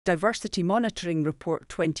Diversity Monitoring Report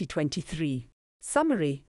 2023.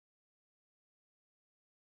 Summary.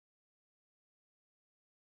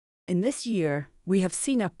 In this year, we have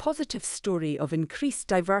seen a positive story of increased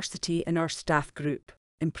diversity in our staff group,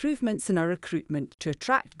 improvements in our recruitment to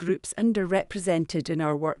attract groups underrepresented in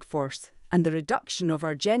our workforce, and the reduction of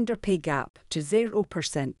our gender pay gap to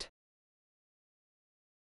 0%.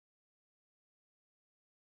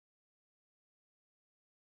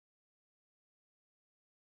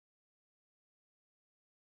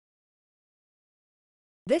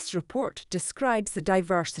 This report describes the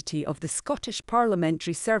diversity of the Scottish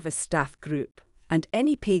Parliamentary Service staff group and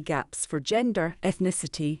any pay gaps for gender,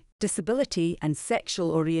 ethnicity, disability and sexual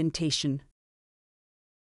orientation.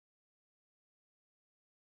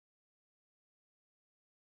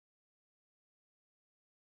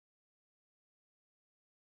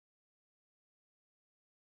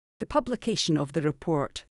 The publication of the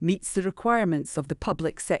report meets the requirements of the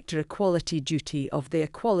Public Sector Equality Duty of the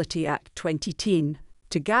Equality Act 2010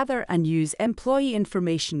 to gather and use employee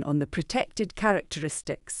information on the protected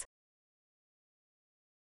characteristics.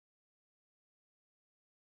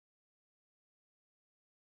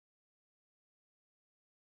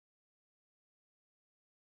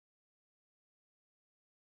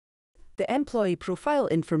 The employee profile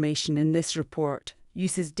information in this report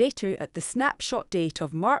uses data at the snapshot date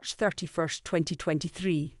of March 31,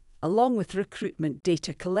 2023, along with recruitment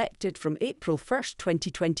data collected from April 1,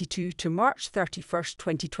 2022 to March 31,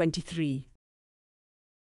 2023.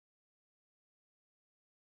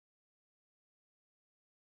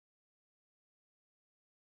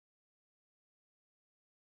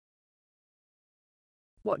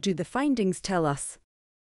 What do the findings tell us?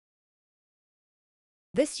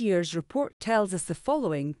 This year's report tells us the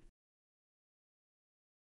following.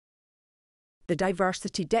 The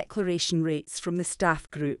diversity declaration rates from the staff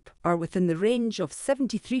group are within the range of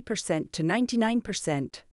 73% to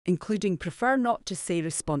 99%, including prefer not to say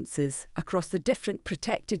responses across the different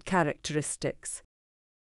protected characteristics.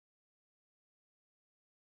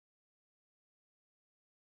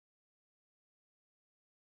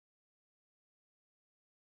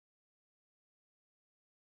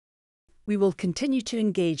 We will continue to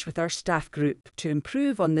engage with our staff group to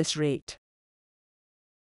improve on this rate.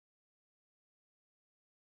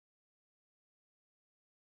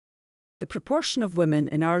 The proportion of women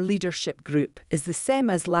in our leadership group is the same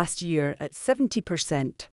as last year at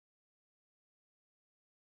 70%.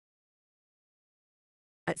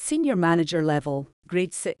 At senior manager level,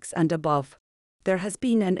 grade 6 and above, there has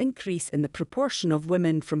been an increase in the proportion of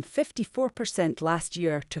women from 54% last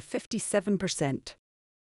year to 57%.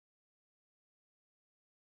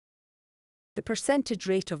 The percentage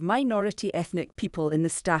rate of minority ethnic people in the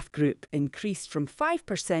staff group increased from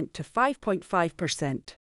 5% to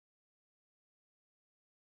 5.5%.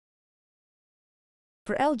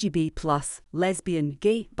 For LGBT+, lesbian,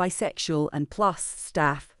 gay, bisexual and plus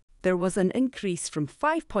staff, there was an increase from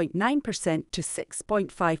 5.9% to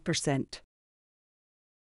 6.5%.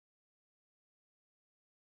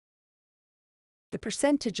 The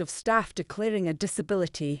percentage of staff declaring a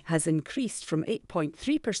disability has increased from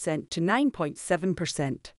 8.3% to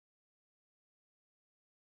 9.7%.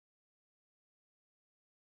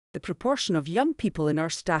 The proportion of young people in our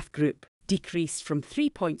staff group decreased from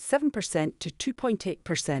 3.7% to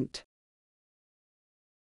 2.8%.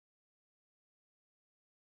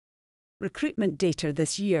 Recruitment data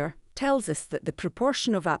this year tells us that the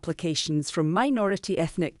proportion of applications from minority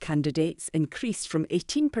ethnic candidates increased from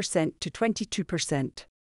 18% to 22%.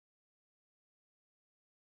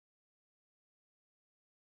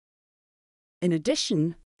 In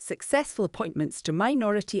addition, successful appointments to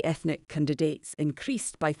minority ethnic candidates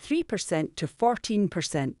increased by 3% to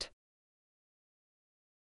 14%.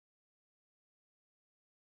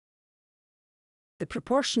 The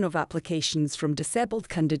proportion of applications from disabled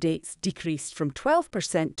candidates decreased from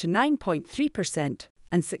 12% to 9.3%,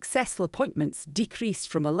 and successful appointments decreased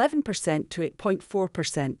from 11% to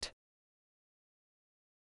 8.4%.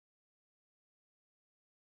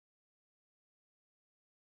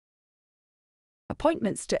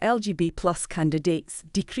 Appointments to LGBT+ candidates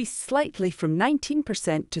decreased slightly from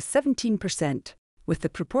 19% to 17%. With the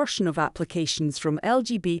proportion of applications from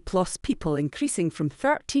LGBT+ people increasing from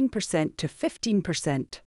 13% to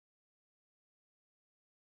 15%.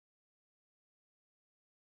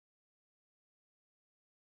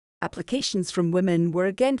 Applications from women were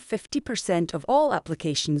again 50% of all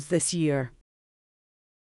applications this year.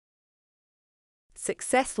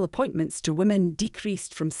 Successful appointments to women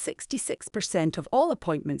decreased from 66% of all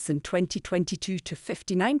appointments in 2022 to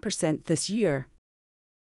 59% this year.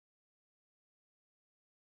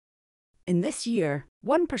 In this year,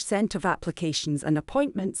 1% of applications and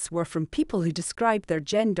appointments were from people who described their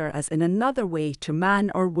gender as in another way to man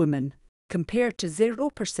or woman, compared to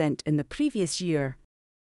 0% in the previous year.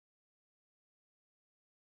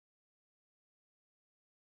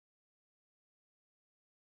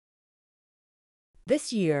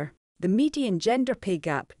 This year, the median gender pay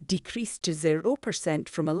gap decreased to 0%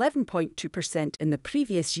 from 11.2% in the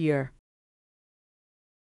previous year.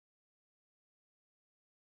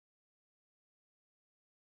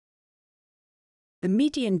 The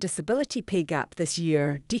median disability pay gap this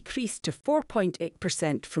year decreased to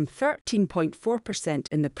 4.8% from 13.4%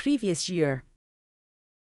 in the previous year.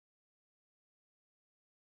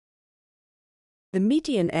 The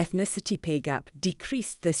median ethnicity pay gap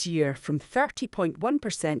decreased this year from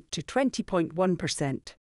 30.1% to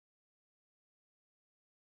 20.1%.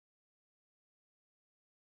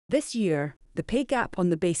 This year, the pay gap on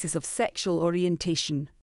the basis of sexual orientation,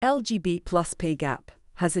 LGBT+ pay gap,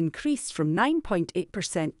 has increased from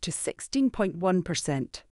 9.8% to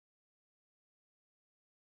 16.1%.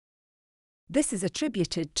 This is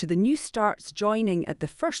attributed to the new starts joining at the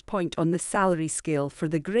first point on the salary scale for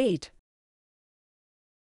the grade.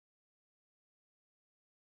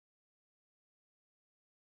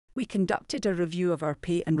 We conducted a review of our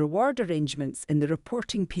pay and reward arrangements in the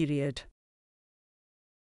reporting period.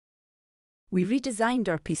 We redesigned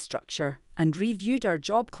our pay structure and reviewed our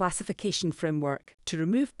job classification framework to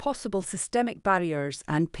remove possible systemic barriers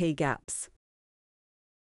and pay gaps.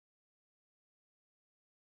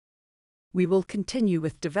 We will continue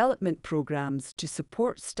with development programs to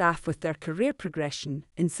support staff with their career progression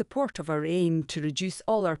in support of our aim to reduce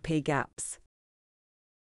all our pay gaps.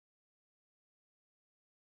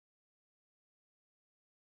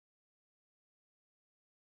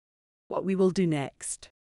 What we will do next.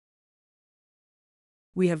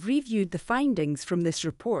 We have reviewed the findings from this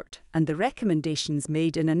report and the recommendations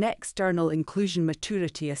made in an external inclusion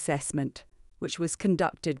maturity assessment, which was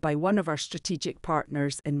conducted by one of our strategic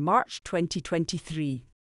partners in March 2023.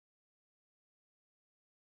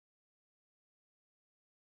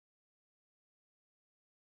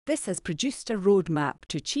 This has produced a roadmap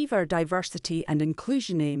to achieve our diversity and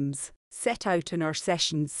inclusion aims, set out in our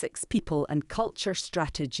Session 6 People and Culture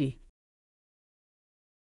Strategy.